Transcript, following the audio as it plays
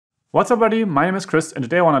What's up, buddy? My name is Chris, and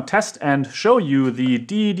today I want to test and show you the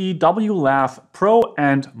Deity W.Lav Pro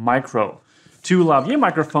and Micro. Two Lavalier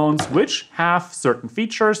microphones which have certain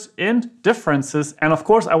features and differences, and of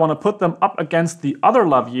course I want to put them up against the other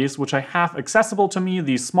Lavaliers which I have accessible to me,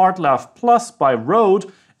 the SmartLav Plus by Røde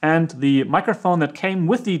and the microphone that came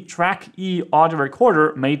with the Track E audio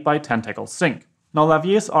recorder made by Tentacle Sync. Now,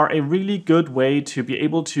 Lavaliers are a really good way to be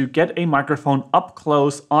able to get a microphone up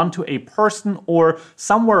close onto a person or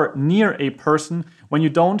somewhere near a person when you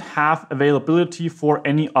don't have availability for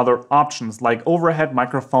any other options like overhead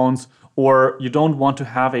microphones, or you don't want to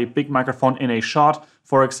have a big microphone in a shot,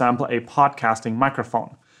 for example, a podcasting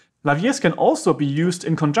microphone. Lavaliers can also be used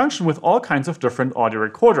in conjunction with all kinds of different audio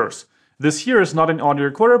recorders. This here is not an audio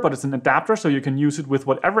recorder, but it's an adapter, so you can use it with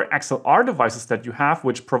whatever XLR devices that you have,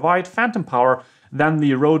 which provide phantom power. Then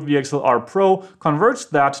the Røde VXLR Pro converts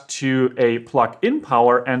that to a plug-in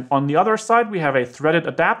power, and on the other side we have a threaded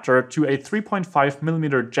adapter to a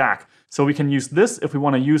 3.5mm jack. So we can use this if we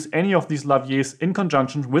want to use any of these Lavaliers in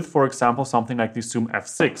conjunction with, for example, something like the Zoom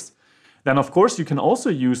F6. Then of course you can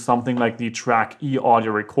also use something like the Track E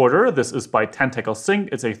audio recorder. This is by Tentacle Sync.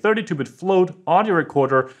 It's a 32-bit float audio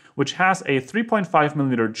recorder which has a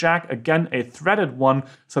 3.5mm jack, again a threaded one,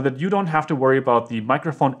 so that you don't have to worry about the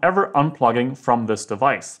microphone ever unplugging from this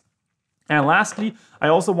device. And lastly, I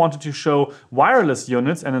also wanted to show wireless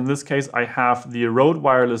units, and in this case I have the Røde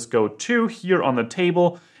Wireless Go 2 here on the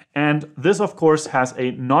table. And this of course has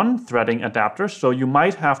a non-threading adapter, so you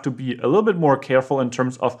might have to be a little bit more careful in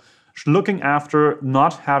terms of looking after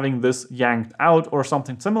not having this yanked out or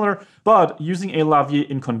something similar, but using a Lavalier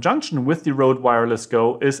in conjunction with the Røde Wireless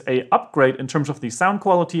Go is an upgrade in terms of the sound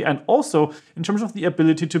quality and also in terms of the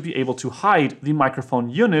ability to be able to hide the microphone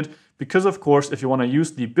unit, because of course if you want to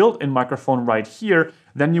use the built-in microphone right here,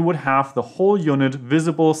 then you would have the whole unit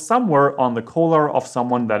visible somewhere on the collar of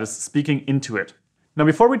someone that is speaking into it. Now,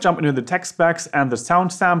 before we jump into the tech specs and the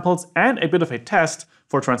sound samples and a bit of a test,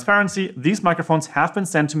 for transparency, these microphones have been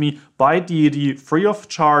sent to me by Deity free of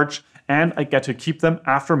charge, and I get to keep them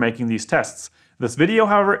after making these tests. This video,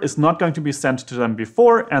 however, is not going to be sent to them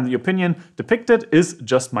before, and the opinion depicted is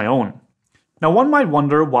just my own. Now, one might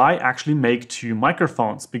wonder why actually make two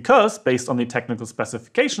microphones, because based on the technical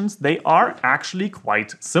specifications, they are actually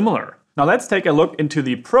quite similar. Now let's take a look into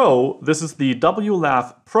the Pro. This is the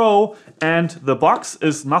W.Lav Pro, and the box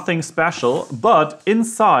is nothing special, but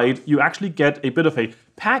inside you actually get a bit of a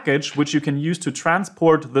package which you can use to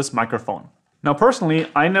transport this microphone. Now personally,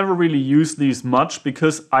 I never really use these much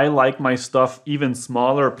because I like my stuff even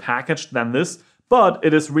smaller packaged than this, but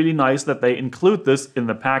it is really nice that they include this in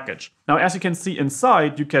the package. Now as you can see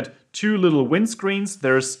inside, you get two little windscreens.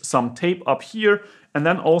 There's some tape up here, and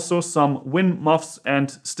then also some wind muffs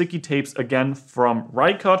and sticky tapes again from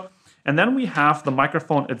Røde. And then we have the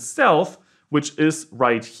microphone itself, which is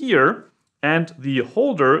right here, and the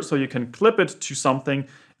holder, so you can clip it to something.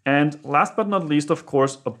 And last but not least, of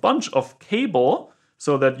course, a bunch of cable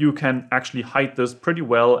so that you can actually hide this pretty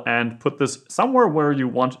well and put this somewhere where you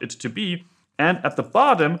want it to be. And at the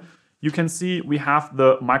bottom, you can see we have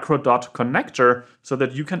the micro dot connector so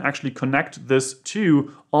that you can actually connect this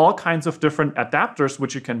to all kinds of different adapters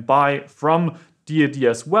which you can buy from Deity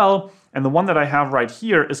as well. And the one that I have right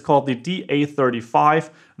here is called the DA35.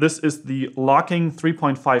 This is the locking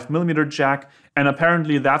 3.5mm jack, and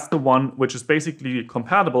apparently that's the one which is basically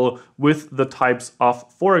compatible with the types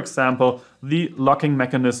of, for example, the locking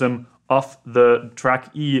mechanism of the Track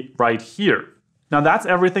E right here. Now that's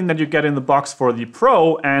everything that you get in the box for the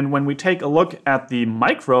Pro, and when we take a look at the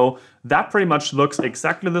Micro, that pretty much looks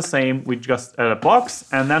exactly the same. We just add a box,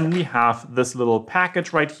 and then we have this little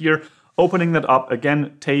package right here. Opening that up,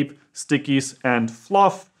 again, tape, stickies, and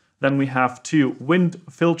fluff. Then we have two wind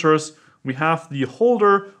filters. We have the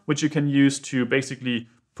holder, which you can use to basically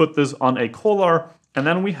put this on a collar. And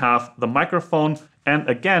then we have the microphone, and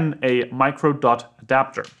again, a micro dot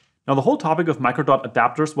adapter. Now, the whole topic of micro dot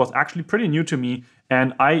adapters was actually pretty new to me,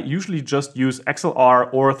 and I usually just use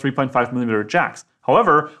XLR or 3.5mm jacks.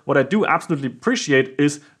 However, what I do absolutely appreciate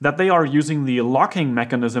is that they are using the locking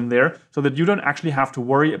mechanism there so that you don't actually have to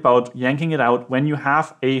worry about yanking it out when you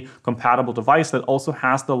have a compatible device that also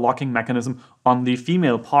has the locking mechanism on the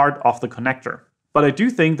female part of the connector. But I do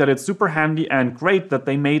think that it's super handy and great that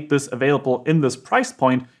they made this available in this price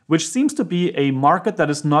point, which seems to be a market that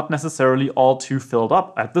is not necessarily all too filled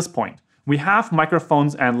up at this point. We have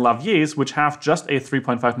microphones and Lavaliers which have just a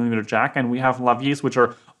 3.5mm jack, and we have Lavaliers which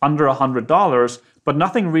are under $100, but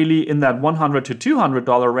nothing really in that $100 to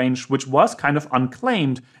 $200 range, which was kind of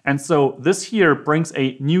unclaimed. And so this here brings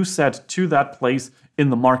a new set to that place in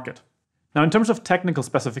the market. Now, in terms of technical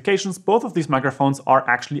specifications, both of these microphones are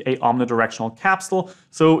actually a omnidirectional capsule,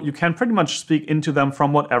 so you can pretty much speak into them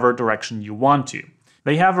from whatever direction you want to.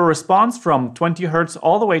 They have a response from 20 Hz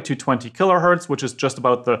all the way to 20 kHz, which is just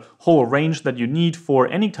about the whole range that you need for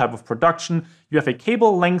any type of production. You have a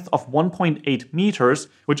cable length of 1.8 meters,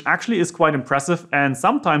 which actually is quite impressive and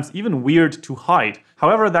sometimes even weird to hide.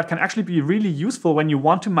 However, that can actually be really useful when you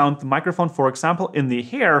want to mount the microphone, for example, in the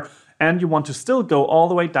hair, and you want to still go all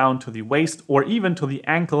the way down to the waist or even to the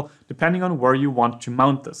ankle, depending on where you want to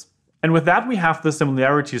mount this. And with that, we have the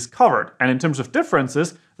similarities covered. And in terms of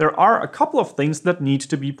differences, there are a couple of things that need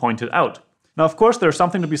to be pointed out. Now, of course, there's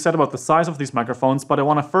something to be said about the size of these microphones, but I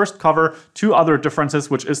want to first cover two other differences,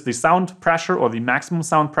 which is the sound pressure or the maximum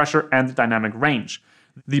sound pressure and the dynamic range.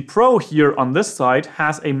 The Pro here on this side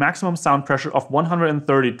has a maximum sound pressure of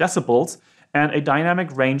 130 decibels and a dynamic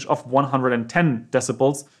range of 110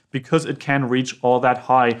 decibels because it can reach all that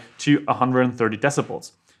high to 130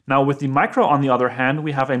 decibels. Now with the Micro, on the other hand,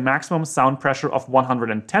 we have a maximum sound pressure of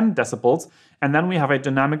 110 decibels, and then we have a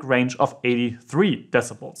dynamic range of 83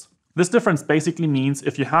 decibels. This difference basically means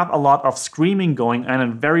if you have a lot of screaming going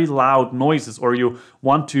and very loud noises, or you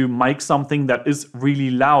want to mic something that is really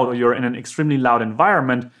loud, or you're in an extremely loud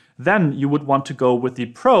environment, then you would want to go with the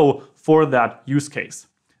Pro for that use case.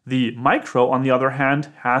 The Micro, on the other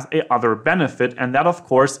hand, has a other benefit, and that of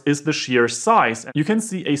course is the sheer size. You can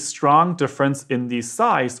see a strong difference in the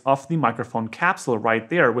size of the microphone capsule right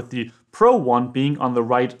there, with the Pro one being on the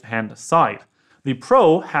right hand side. The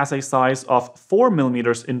Pro has a size of 4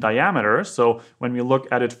 millimeters in diameter, so when we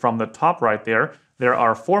look at it from the top right there, there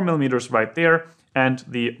are 4 millimeters right there, and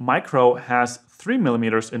the Micro has 3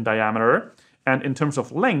 millimeters in diameter. And in terms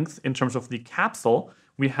of length, in terms of the capsule,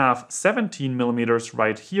 we have 17 millimeters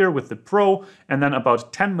right here with the Pro, and then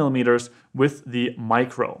about 10 millimeters with the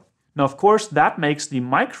Micro. Now, of course, that makes the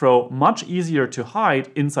Micro much easier to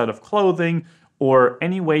hide inside of clothing or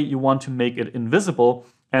any way you want to make it invisible,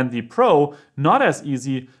 and the Pro not as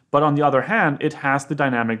easy, but on the other hand, it has the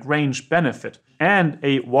dynamic range benefit and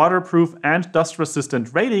a waterproof and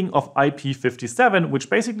dust-resistant rating of IP57, which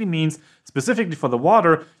basically means, specifically for the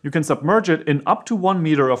water, you can submerge it in up to 1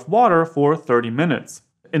 meter of water for 30 minutes.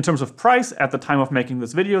 In terms of price, at the time of making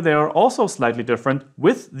this video, they are also slightly different.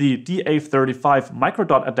 With the DA35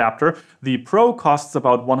 microdot adapter, the Pro costs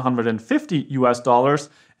about $150 US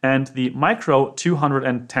and the Micro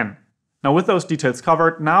 210. Now with those details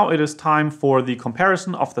covered, now it is time for the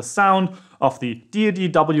comparison of the sound of the Deity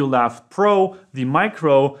W.Lav Pro, the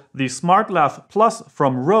Micro, the SmartLav Plus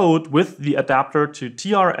from Røde with the adapter to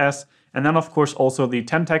TRS, and then of course also the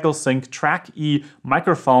Tentacle Sync Track E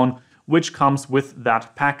microphone, which comes with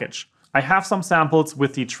that package. I have some samples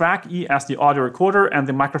with the Track E as the audio recorder and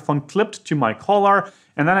the microphone clipped to my collar,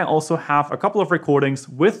 and then I also have a couple of recordings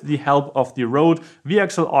with the help of the Røde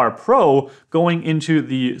VXLR Pro going into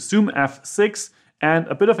the Zoom F6 and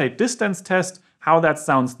a bit of a distance test, how that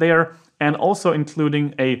sounds there, and also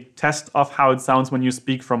including a test of how it sounds when you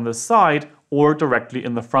speak from the side or directly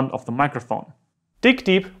in the front of the microphone. Dig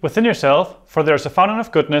deep within yourself, for there's a fountain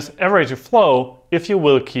of goodness ever to flow if you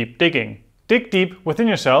will keep digging. Dig deep within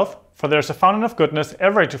yourself, for there's a fountain of goodness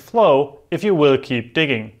ever to flow if you will keep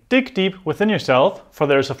digging. Dig deep within yourself, for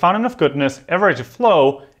there's a fountain of goodness ever to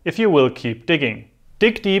flow if you will keep digging.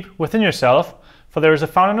 Dig deep within yourself, for there is a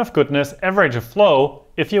fountain of goodness ever to flow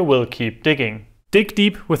if you will keep digging. Dig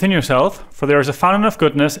deep within yourself, for there is a fountain of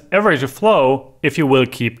goodness ever to flow if you will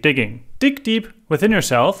keep digging. Dig deep within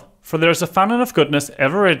yourself, for there is a fountain of goodness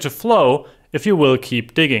ever to flow if you will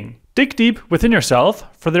keep digging. Dig deep within yourself,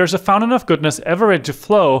 for there is a fountain of goodness ever to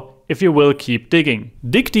flow if you will keep digging.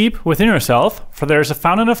 Dig deep within yourself, for there is a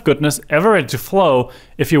fountain of goodness ever to flow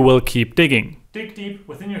if you will keep digging. Dig deep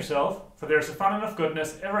within yourself, for there is a fountain of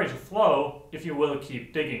goodness ever to flow if you will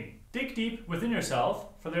keep digging. Dig deep within yourself,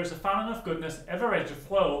 for there is a fountain of goodness ever to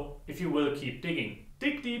flow if you will keep digging.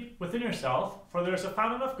 Dig deep within yourself, for there is a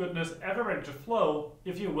fountain of goodness ever to flow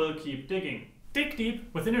if you will keep digging. Dig deep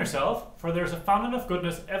within yourself, for there is a fountain of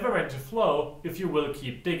goodness ever to flow if you will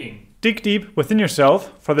keep digging. Dig deep within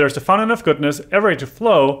yourself, for there is a fountain of goodness ever to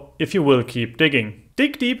flow if you will keep digging.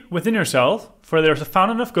 Dig deep within yourself, for there is a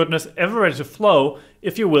fountain of goodness ever to flow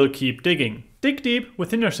if you will keep digging. Dig deep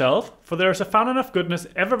within yourself, for there is a fountain of goodness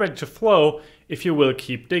ever to flow if you will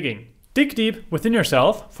keep digging. Dig deep within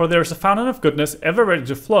yourself, for there is a fountain of goodness ever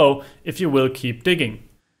to flow if you will keep digging.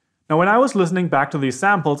 Now, when I was listening back to these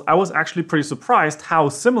samples, I was actually pretty surprised how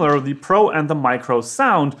similar the Pro and the Micro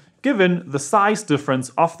sound, given the size difference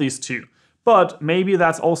of these two. But maybe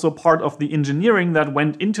that's also part of the engineering that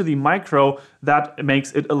went into the Micro that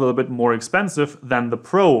makes it a little bit more expensive than the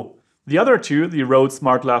Pro. The other two, the Røde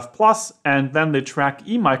SmartLav Plus and then the Track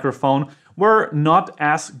E microphone, were not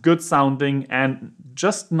as good sounding and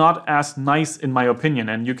just not as nice in my opinion.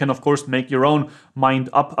 And you can of course make your own mind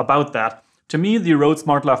up about that. To me, the Røde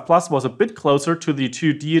SmartLav Plus was a bit closer to the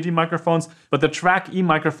two Deity microphones, but the Track E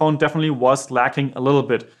microphone definitely was lacking a little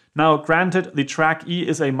bit. Now, granted, the Track E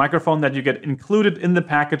is a microphone that you get included in the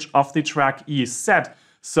package of the Track E set,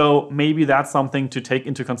 so maybe that's something to take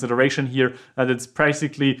into consideration here, that it's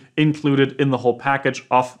basically included in the whole package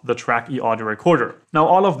of the Track E audio recorder. Now,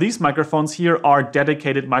 all of these microphones here are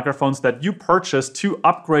dedicated microphones that you purchase to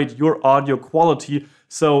upgrade your audio quality.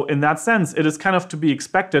 So in that sense, it is kind of to be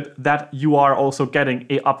expected that you are also getting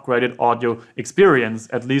a upgraded audio experience,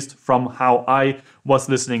 at least from how I was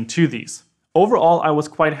listening to these. Overall, I was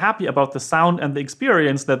quite happy about the sound and the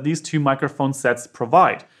experience that these two microphone sets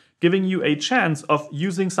provide, giving you a chance of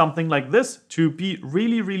using something like this to be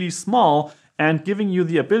really, really small and giving you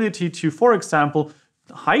the ability to, for example,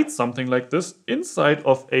 hide something like this inside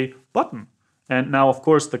of a button. And now, of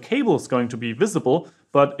course, the cable is going to be visible,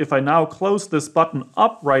 but if I now close this button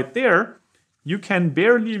up right there, you can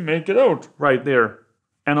barely make it out right there.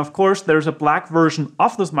 And of course, there's a black version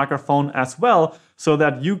of this microphone as well, so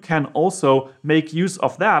that you can also make use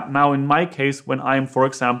of that. Now, in my case, when I'm, for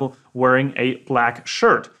example, wearing a black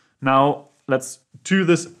shirt. Now, let's do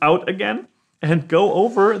this out again and go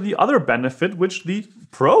over the other benefit which the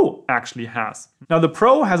Pro actually has. Now, the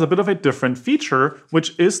Pro has a bit of a different feature,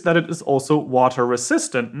 which is that it is also water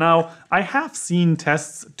resistant. Now, I have seen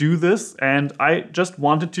tests do this, and I just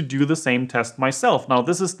wanted to do the same test myself. Now,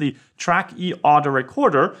 this is the Track E audio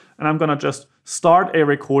recorder, and I'm gonna just start a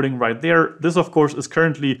recording right there. This, of course, is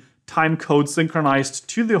currently timecode synchronized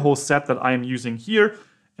to the whole set that I am using here.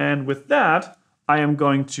 And with that, I am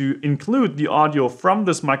going to include the audio from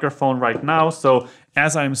this microphone right now. So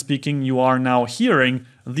as I'm speaking, you are now hearing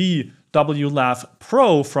the W.Lav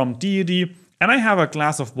Pro from Deity. And I have a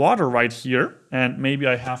glass of water right here. And maybe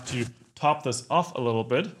I have to top this off a little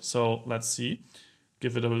bit. So let's see,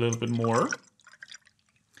 give it a little bit more.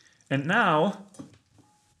 And now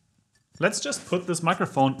let's just put this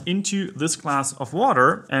microphone into this glass of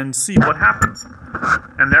water and see what happens.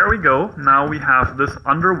 And there we go. Now we have this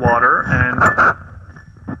underwater and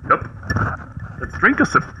yep, let's drink a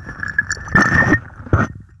sip.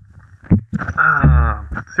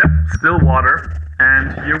 Yep, still water.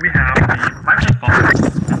 And here we have the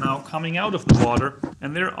microphone now coming out of the water.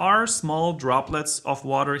 And there are small droplets of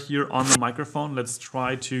water here on the microphone. Let's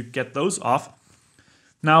try to get those off.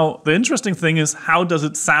 Now, the interesting thing is, how does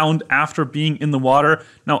it sound after being in the water?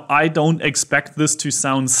 Now, I don't expect this to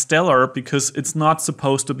sound stellar because it's not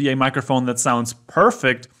supposed to be a microphone that sounds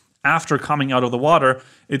perfect after coming out of the water.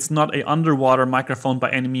 It's not an underwater microphone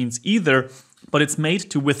by any means either, but it's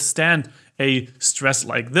made to withstand a stress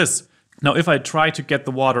like this. Now, if I try to get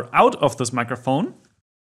the water out of this microphone,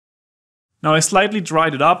 now I slightly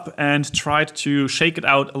dried it up and tried to shake it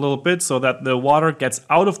out a little bit so that the water gets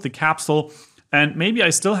out of the capsule. And maybe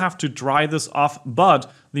I still have to dry this off, but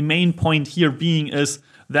the main point here being is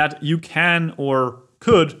that you can or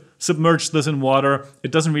could submerge this in water.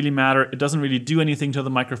 It doesn't really matter. It doesn't really do anything to the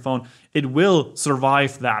microphone. It will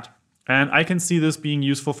survive that. And I can see this being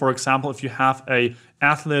useful, for example, if you have an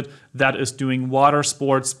athlete that is doing water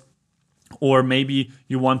sports, or maybe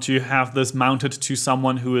you want to have this mounted to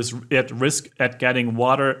someone who is at risk at getting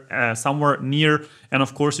water somewhere near. And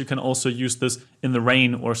of course, you can also use this in the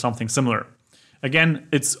rain or something similar. Again,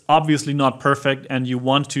 it's obviously not perfect and you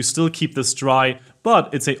want to still keep this dry,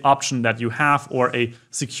 but it's an option that you have or a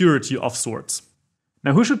security of sorts.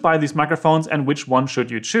 Now, who should buy these microphones and which one should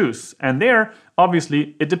you choose? And there,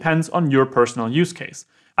 obviously, it depends on your personal use case.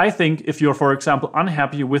 I think if you're, for example,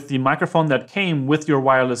 unhappy with the microphone that came with your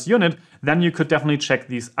wireless unit, then you could definitely check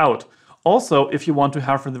these out. Also, if you want to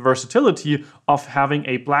have the versatility of having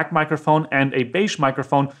a black microphone and a beige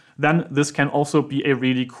microphone, then this can also be a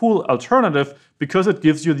really cool alternative because it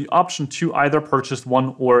gives you the option to either purchase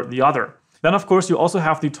one or the other. Then, of course, you also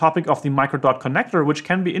have the topic of the microdot connector, which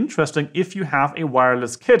can be interesting if you have a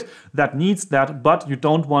wireless kit that needs that, but you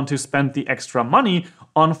don't want to spend the extra money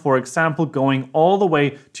on, for example, going all the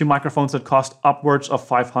way to microphones that cost upwards of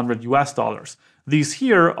 $500 US. These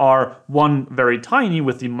here are one very tiny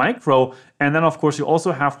with the micro, and then of course you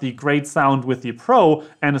also have the great sound with the Pro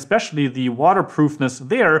and especially the waterproofness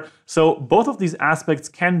there. So both of these aspects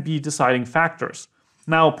can be deciding factors.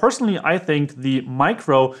 Now, personally, I think the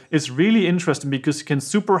micro is really interesting because you can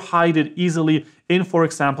super hide it easily in, for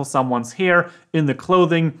example, someone's hair, in the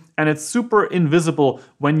clothing, and it's super invisible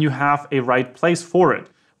when you have a right place for it.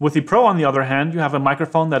 With the Pro, on the other hand, you have a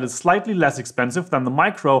microphone that is slightly less expensive than the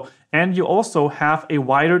Micro, and you also have a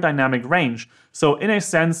wider dynamic range. So in a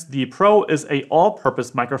sense, the Pro is an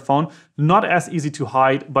all-purpose microphone, not as easy to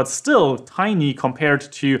hide, but still tiny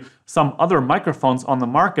compared to some other microphones on the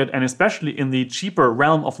market, and especially in the cheaper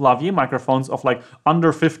realm of lavalier microphones of like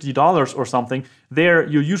under $50 or something. There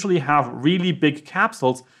you usually have really big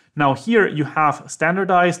capsules. Now here you have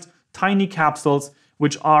standardized tiny capsules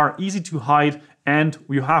which are easy to hide, and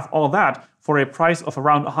you have all that for a price of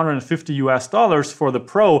around $150 for the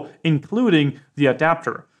Pro, including the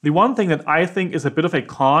adapter. The one thing that I think is a bit of a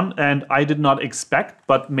con, and I did not expect,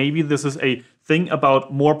 but maybe this is a thing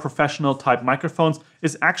about more professional type microphones,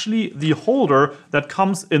 is actually the holder that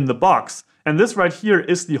comes in the box. And this right here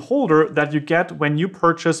is the holder that you get when you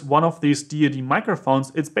purchase one of these Deity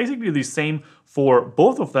microphones. It's basically the same for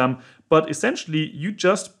both of them, but essentially you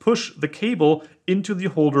just push the cable into the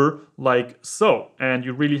holder like so. And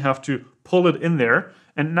you really have to pull it in there.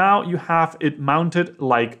 And now you have it mounted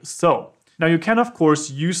like so. Now you can of course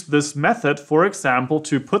use this method, for example,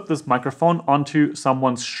 to put this microphone onto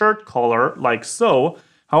someone's shirt collar like so.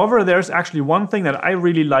 However, there's actually one thing that I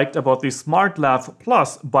really liked about the SmartLav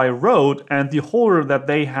Plus by Røde and the holder that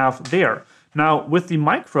they have there. Now, with the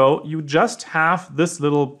Micro, you just have this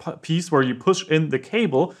little piece where you push in the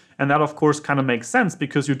cable, and that of course kind of makes sense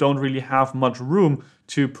because you don't really have much room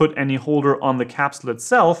to put any holder on the capsule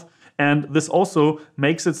itself. And this also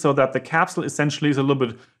makes it so that the capsule essentially is a little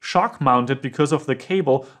bit shock mounted because of the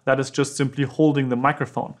cable that is just simply holding the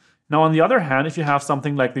microphone. Now, on the other hand, if you have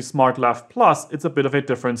something like the SmartLav Plus, it's a bit of a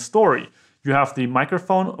different story. You have the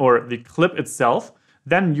microphone or the clip itself,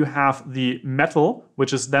 then you have the metal,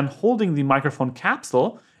 which is then holding the microphone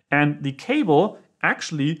capsule, and the cable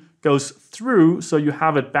actually goes through, so you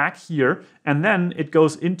have it back here, and then it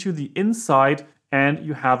goes into the inside, and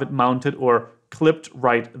you have it mounted or clipped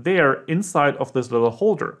right there inside of this little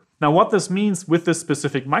holder. Now, what this means with this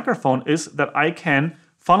specific microphone is that I can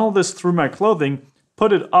funnel this through my clothing,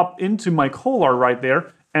 put it up into my collar right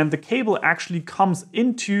there, and the cable actually comes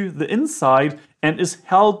into the inside and is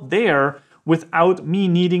held there without me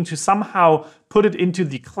needing to somehow put it into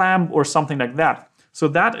the clamp or something like that. So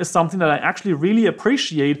that is something that I actually really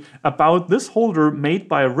appreciate about this holder made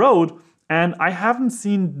by Røde, and I haven't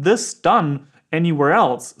seen this done anywhere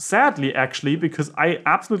else, sadly actually, because I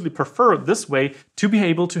absolutely prefer this way to be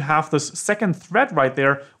able to have this second thread right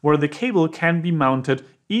there where the cable can be mounted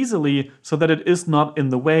easily so that it is not in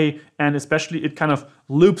the way, and especially it kind of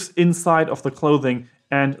loops inside of the clothing,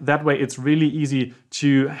 and that way it's really easy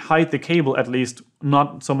to hide the cable, at least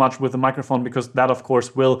not so much with the microphone, because that of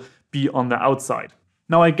course will be on the outside.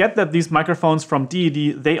 Now, I get that these microphones from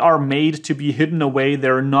Deity, they are made to be hidden away,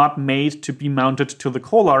 they're not made to be mounted to the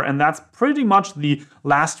collar, and that's pretty much the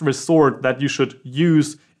last resort that you should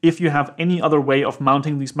use. If you have any other way of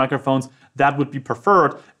mounting these microphones, that would be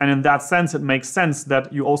preferred. And in that sense, it makes sense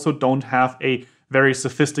that you also don't have a very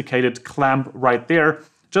sophisticated clamp right there.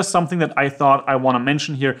 Just something that I thought I want to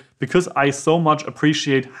mention here because I so much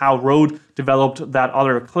appreciate how Røde developed that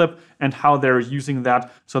other clip and how they're using that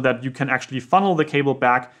so that you can actually funnel the cable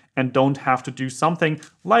back and don't have to do something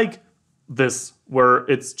like this, where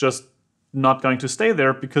it's just not going to stay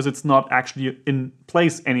there because it's not actually in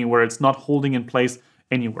place anywhere. It's not holding in place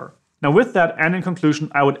anywhere. Now, with that, and in conclusion,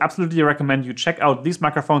 I would absolutely recommend you check out these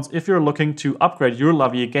microphones if you're looking to upgrade your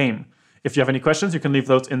lavalier game. If you have any questions, you can leave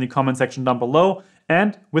those in the comment section down below.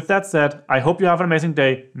 And with that said, I hope you have an amazing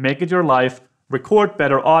day, make it your life, record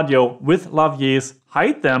better audio with lavaliers,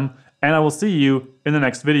 hide them, and I will see you in the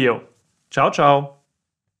next video. Ciao, ciao.